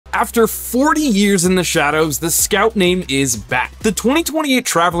After 40 years in the shadows, the Scout name is back. The 2028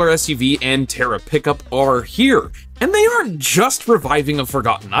 Traveler SUV and Terra pickup are here, and they aren't just reviving a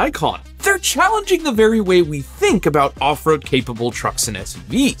forgotten icon. They're challenging the very way we think about off-road capable trucks and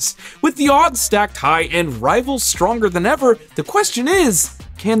SUVs. With the odds stacked high and rivals stronger than ever, the question is,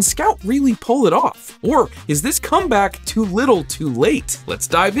 can Scout really pull it off? Or is this comeback too little too late? Let's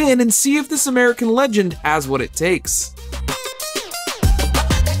dive in and see if this American legend has what it takes.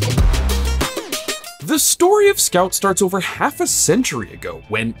 The story of Scout starts over half a century ago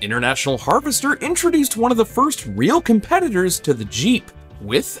when International Harvester introduced one of the first real competitors to the Jeep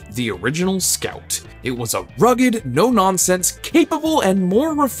with the original Scout. It was a rugged, no-nonsense, capable, and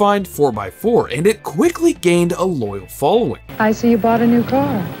more refined 4x4, and it quickly gained a loyal following. I see you bought a new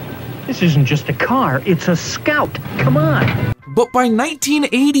car. This isn't just a car, it's a Scout. Come on. But by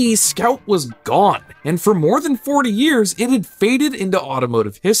 1980, Scout was gone, and for more than 40 years, it had faded into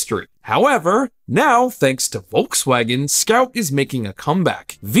automotive history. However, now, thanks to Volkswagen, Scout is making a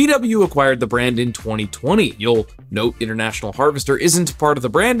comeback. VW acquired the brand in 2020. You'll note International Harvester isn't part of the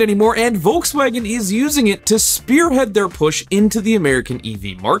brand anymore, and Volkswagen is using it to spearhead their push into the American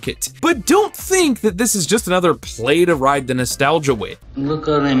EV market. But don't think that this is just another play to ride the nostalgia wave. Look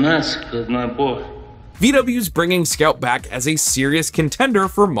how they mess with my boy. VW's bringing Scout back as a serious contender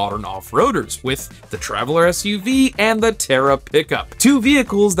for modern off-roaders, with the Traveler SUV and the Terra pickup, two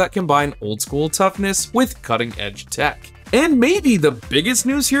vehicles that combine old-school toughness with cutting-edge tech. And maybe the biggest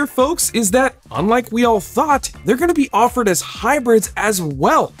news here, folks, is that, unlike we all thought, they're going to be offered as hybrids as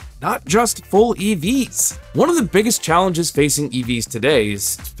well, not just full EVs. One of the biggest challenges facing EVs today,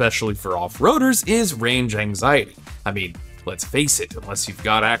 especially for off-roaders, is range anxiety. I mean, let's face it, unless you've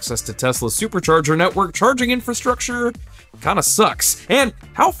got access to Tesla's supercharger network, charging infrastructure kinda sucks. And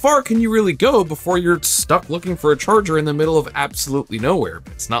how far can you really go before you're stuck looking for a charger in the middle of absolutely nowhere?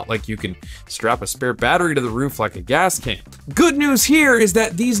 It's not like you can strap a spare battery to the roof like a gas can. Good news here is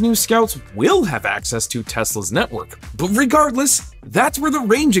that these new Scouts will have access to Tesla's network. But regardless, that's where the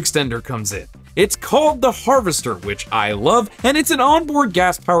range extender comes in. It's called the Harvester, which I love, and it's an onboard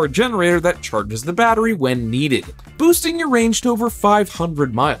gas-powered generator that charges the battery when needed, boosting your range to over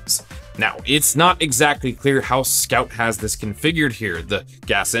 500 miles. Now, it's not exactly clear how Scout has this configured here. The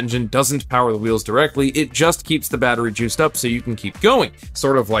gas engine doesn't power the wheels directly, it just keeps the battery juiced up so you can keep going,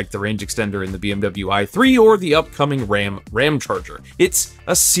 sort of like the range extender in the BMW i3 or the upcoming Ram Charger. It's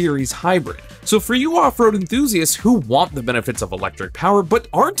a series hybrid. So for you off-road enthusiasts who want the benefits of electric power but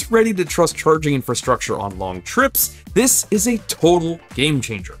aren't ready to trust charging infrastructure on long trips, this is a total game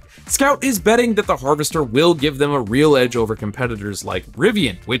changer. Scout is betting that the Harvester will give them a real edge over competitors like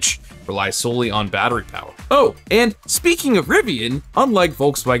Rivian, which rely solely on battery power. Oh, and speaking of Rivian, unlike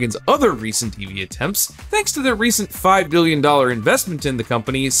Volkswagen's other recent EV attempts, thanks to their recent $5 billion investment in the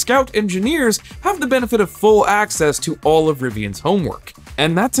company, Scout engineers have the benefit of full access to all of Rivian's homework.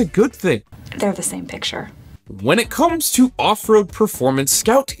 And that's a good thing. They're the same picture. When it comes to off-road performance,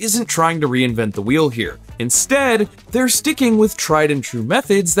 Scout isn't trying to reinvent the wheel here. Instead, they're sticking with tried-and-true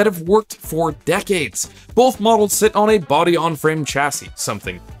methods that have worked for decades. Both models sit on a body-on-frame chassis,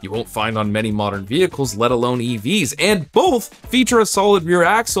 something you won't find on many modern vehicles, let alone EVs, and both feature a solid rear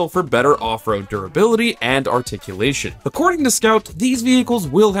axle for better off-road durability and articulation. According to Scout, these vehicles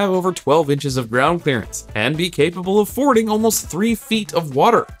will have over 12 inches of ground clearance and be capable of fording almost 3 feet of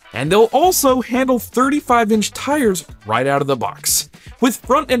water. And they'll also handle 35-inch tires right out of the box. With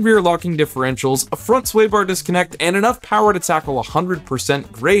front and rear locking differentials, a front sway bar disconnect, and enough power to tackle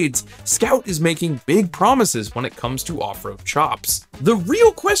 100% grades, Scout is making big promises when it comes to off-road chops. The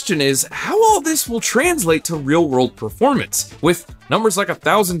real question is how all this will translate to real-world performance. With numbers like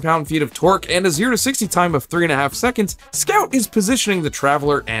 1,000 pound-feet of torque and a 0 to 60 time of 3.5 seconds, Scout is positioning the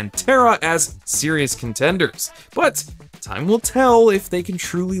Traveler and Terra as serious contenders. But time will tell if they can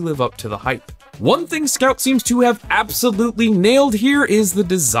truly live up to the hype. One thing Scout seems to have absolutely nailed here is the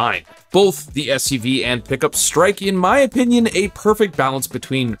design. Both the SUV and pickup strike, in my opinion, a perfect balance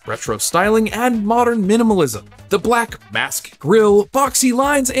between retro styling and modern minimalism. The black mask grille, boxy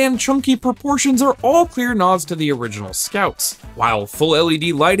lines, and chunky proportions are all clear nods to the original Scouts, while full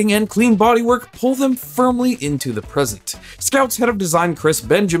LED lighting and clean bodywork pull them firmly into the present. Scout's head of design Chris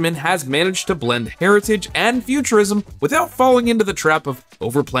Benjamin has managed to blend heritage and futurism without falling into the trap of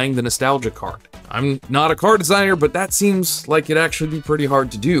overplaying the nostalgia card. I'm not a car designer, but that seems like it'd actually be pretty hard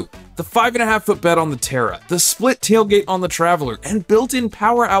to do. The 5.5-foot bed on the Terra, the split tailgate on the Traveler, and built-in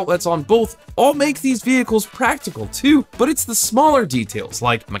power outlets on both all make these vehicles practical too, but it's the smaller details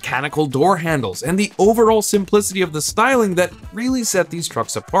like mechanical door handles and the overall simplicity of the styling that really set these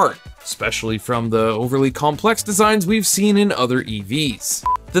trucks apart, especially from the overly complex designs we've seen in other EVs.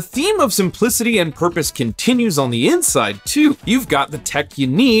 The theme of simplicity and purpose continues on the inside too. You've got the tech you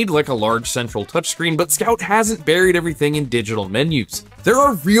need, like a large central touchscreen, but Scout hasn't buried everything in digital menus. There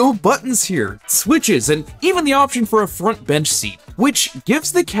are real buttons here, switches, and even the option for a front bench seat, which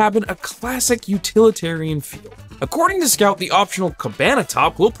gives the cabin a classic utilitarian feel. According to Scout, the optional cabana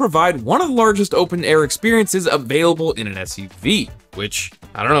top will provide one of the largest open-air experiences available in an SUV, which,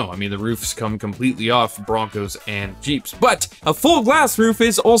 I don't know, I mean, the roofs come completely off Broncos and Jeeps, but a full glass roof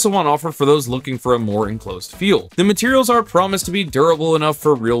is also on offer for those looking for a more enclosed feel. The materials are promised to be durable enough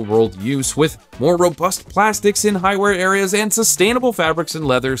for real-world use, with more robust plastics in high-wear areas and sustainable fabrics and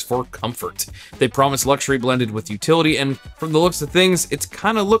leathers for comfort. They promise luxury blended with utility, and from the looks of things, it's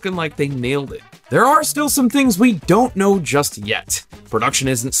kind of looking like they nailed it. There are still some things we don't know just yet. Production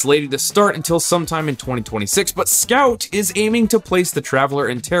isn't slated to start until sometime in 2026, but Scout is aiming to place the Traveler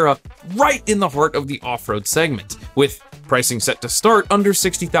and Terra right in the heart of the off-road segment, with pricing set to start under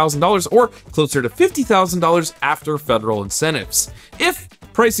 $60,000 or closer to $50,000 after federal incentives. If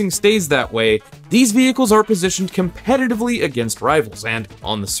pricing stays that way, these vehicles are positioned competitively against rivals, and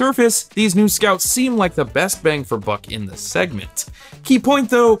on the surface, these new Scouts seem like the best bang for buck in the segment. Key point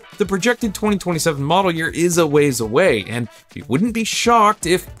though, the projected 2027 model year is a ways away, and you wouldn't be shocked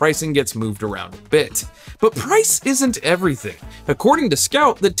if pricing gets moved around a bit. But price isn't everything. According to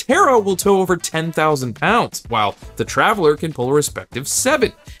Scout, the Terra will tow over 10,000 pounds, while the Traveler can pull a respective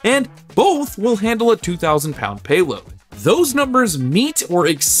 7, and both will handle a 2,000 pound payload. Those numbers meet or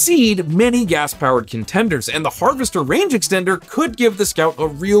exceed many gas-powered contenders, and the Harvester range extender could give the Scout a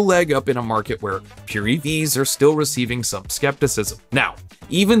real leg up in a market where pure EVs are still receiving some skepticism. Now,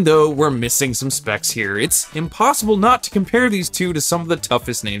 even though we're missing some specs here, it's impossible not to compare these two to some of the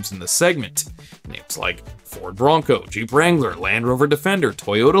toughest names in the segment. Names like Ford Bronco, Jeep Wrangler, Land Rover Defender,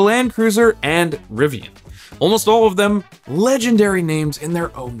 Toyota Land Cruiser, and Rivian. Almost all of them legendary names in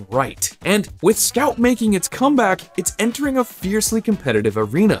their own right. And with Scout making its comeback, it's entering a fiercely competitive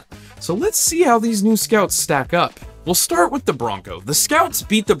arena. So let's see how these new Scouts stack up. We'll start with the Bronco. The Scouts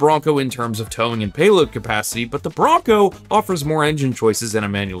beat the Bronco in terms of towing and payload capacity, but the Bronco offers more engine choices and a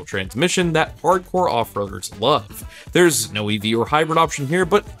manual transmission that hardcore off-roaders love. There's no EV or hybrid option here,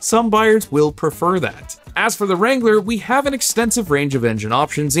 but some buyers will prefer that. As for the Wrangler, we have an extensive range of engine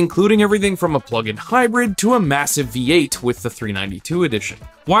options, including everything from a plug-in hybrid to a massive V8 with the 392 edition.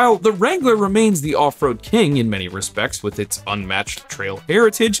 While the Wrangler remains the off-road king in many respects with its unmatched trail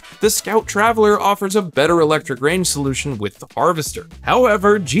heritage, the Scout Traveler offers a better electric range solution with the Harvester.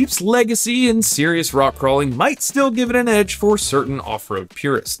 However, Jeep's legacy in serious rock crawling might still give it an edge for certain off-road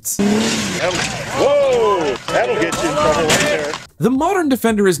purists. Whoa! That'll get you in trouble right there. The modern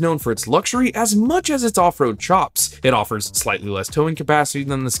Defender is known for its luxury as much as its off-road chops. It offers slightly less towing capacity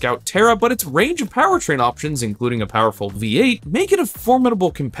than the Scout Terra, but its range of powertrain options, including a powerful V8, make it a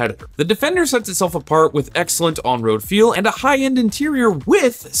formidable competitor. The Defender sets itself apart with excellent on-road feel and a high-end interior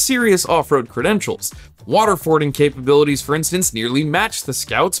with serious off-road credentials. Water fording capabilities, for instance, nearly match the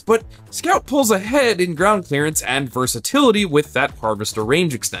Scout's, but Scout pulls ahead in ground clearance and versatility with that Harvester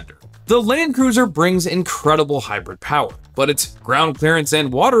range extender. The Land Cruiser brings incredible hybrid power, but its ground clearance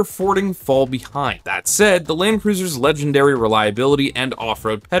and water fording fall behind. That said, the Land Cruiser's legendary reliability and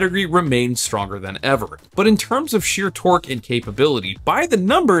off-road pedigree remain stronger than ever. But in terms of sheer torque and capability, by the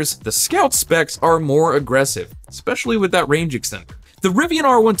numbers, the Scout specs are more aggressive, especially with that range extender. The Rivian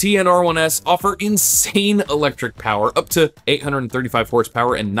R1T and R1S offer insane electric power, up to 835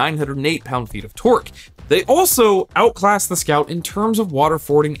 horsepower and 908 pound-feet of torque. They also outclass the Scout in terms of water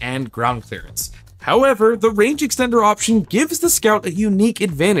fording and ground clearance. However, the range extender option gives the Scout a unique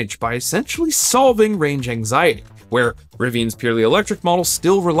advantage by essentially solving range anxiety, where Rivian's purely electric model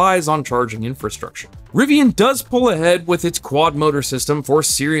still relies on charging infrastructure. Rivian does pull ahead with its quad motor system for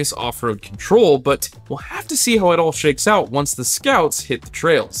serious off-road control, but we'll have to see how it all shakes out once the Scouts hit the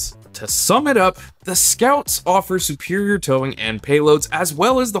trails. To sum it up, the Scouts offer superior towing and payloads, as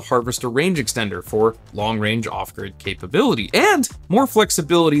well as the Harvester range extender for long-range off-grid capability, and more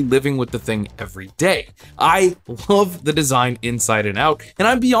flexibility living with the thing every day. I love the design inside and out, and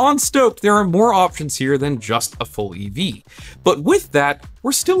I'm beyond stoked there are more options here than just a full EV. But with that,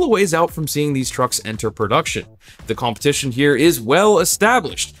 we're still a ways out from seeing these trucks enter production. The competition here is well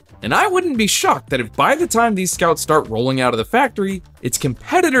established, and I wouldn't be shocked that if by the time these Scouts start rolling out of the factory, its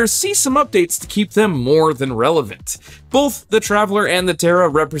competitors see some updates to keep them more than relevant. Both the Traveler and the Terra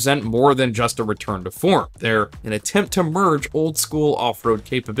represent more than just a return to form. They're an attempt to merge old-school off-road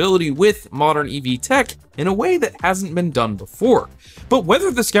capability with modern EV tech in a way that hasn't been done before. But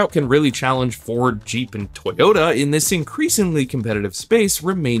whether the Scout can really challenge Ford, Jeep, and Toyota in this increasingly competitive space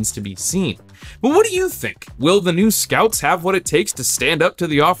remains to be seen. But what do you think? Will the new Scouts have what it takes to stand up to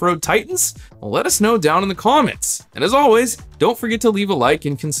the off-road titans? Well, let us know down in the comments. And as always, don't forget to leave a like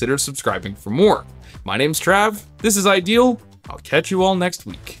and consider subscribing for more. My name's Trav, this is Ideal, I'll catch you all next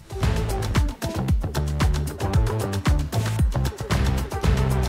week.